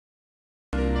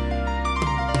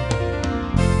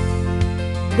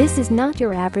This is not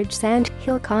your average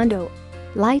Sandhill condo.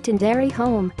 Light and airy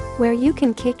home, where you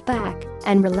can kick back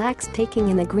and relax taking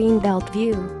in the greenbelt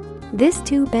view. This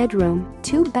 2-bedroom,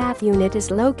 2-bath unit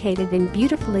is located in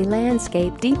beautifully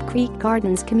landscaped Deep Creek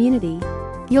Gardens community.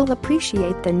 You'll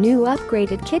appreciate the new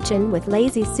upgraded kitchen with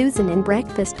Lazy Susan and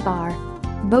breakfast bar.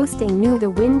 Boasting new the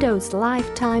Windows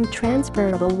lifetime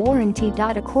transferable warranty.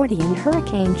 Accordion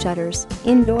hurricane shutters,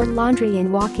 indoor laundry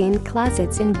and walk-in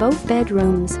closets in both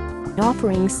bedrooms.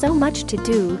 Offering so much to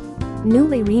do.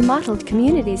 Newly remodeled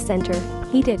community center,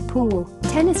 heated pool,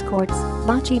 tennis courts,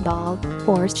 bocce ball,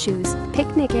 horseshoes,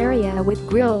 picnic area with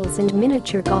grills and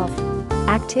miniature golf.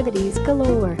 Activities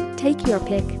galore, take your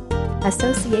pick.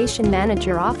 Association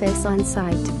manager office on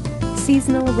site.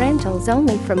 Seasonal rentals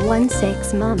only from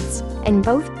 6 months, and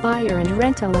both buyer and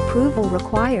rental approval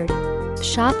required.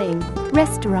 Shopping,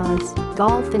 restaurants,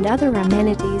 golf and other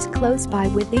amenities close by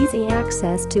with easy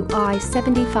access to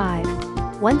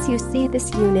I-75. Once you see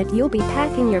this unit, you'll be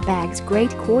packing your bags. Great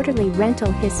quarterly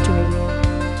rental history.